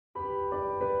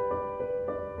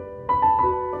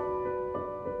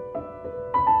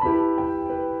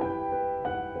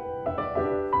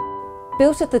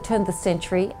Built at the turn of the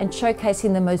century and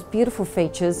showcasing the most beautiful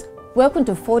features, welcome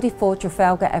to 44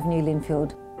 Trafalgar Avenue,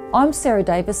 Lindfield. I'm Sarah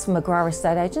Davis from McGrath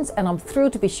Estate Agents, and I'm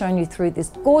thrilled to be showing you through this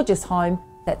gorgeous home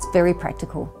that's very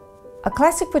practical. A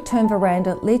classic return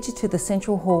veranda leads you to the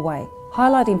central hallway,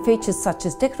 highlighting features such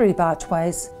as decorative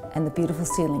archways and the beautiful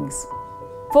ceilings.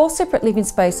 4 separate living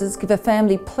spaces give a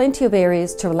family plenty of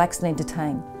areas to relax and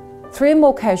entertain. 3 are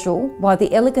more casual, while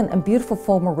the elegant and beautiful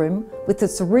formal room, with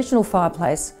its original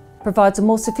fireplace, provides a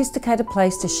more sophisticated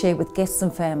place to share with guests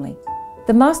and family.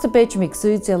 The master bedroom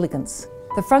exudes elegance,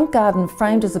 the front garden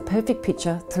framed as a perfect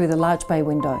picture through the large bay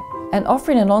window. And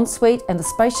offering an ensuite and a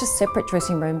spacious separate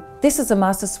dressing room, this is a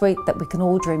master suite that we can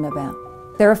all dream about.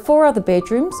 There are 4 other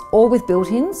bedrooms, all with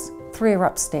built-ins, 3 are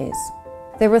upstairs.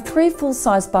 There are 3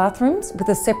 full-size bathrooms with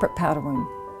a separate powder room.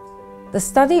 The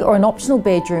study or an optional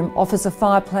bedroom offers a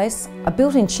fireplace, a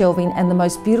built-in shelving and the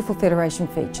most beautiful Federation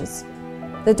features.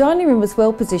 The dining room is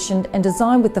well positioned and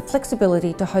designed with the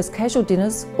flexibility to host casual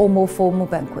dinners or more formal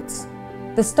banquets.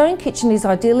 The stone kitchen is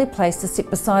ideally placed to sit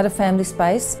beside a family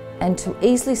space and to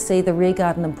easily see the rear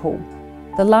garden and pool.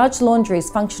 The large laundry is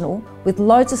functional with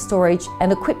loads of storage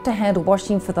and equipped to handle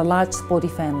washing for the large sporty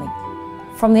family.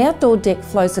 From the outdoor deck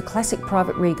flows a classic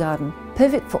private rear garden,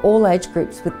 perfect for all age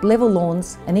groups with level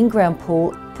lawns, an in-ground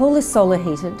pool. Pool is solar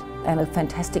heated and a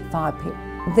fantastic fire pit.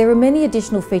 There are many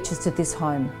additional features to this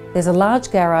home. There's a large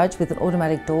garage with an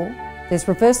automatic door, there's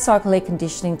reverse cycle air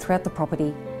conditioning throughout the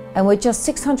property, and we're just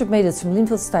 600 metres from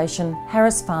Lindfield Station,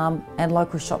 Harris Farm and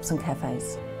local shops and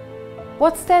cafes.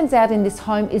 What stands out in this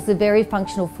home is the very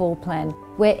functional floor plan,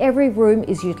 where every room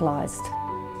is utilised.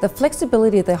 The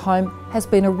flexibility of the home has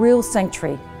been a real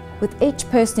sanctuary, with each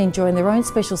person enjoying their own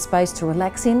special space to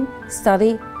relax in,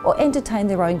 study or entertain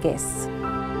their own guests.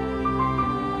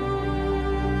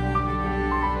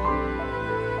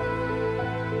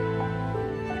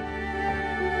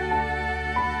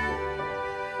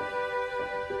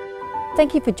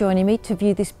 Thank you for joining me to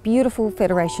view this beautiful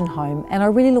Federation home, and I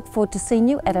really look forward to seeing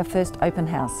you at our first open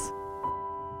house.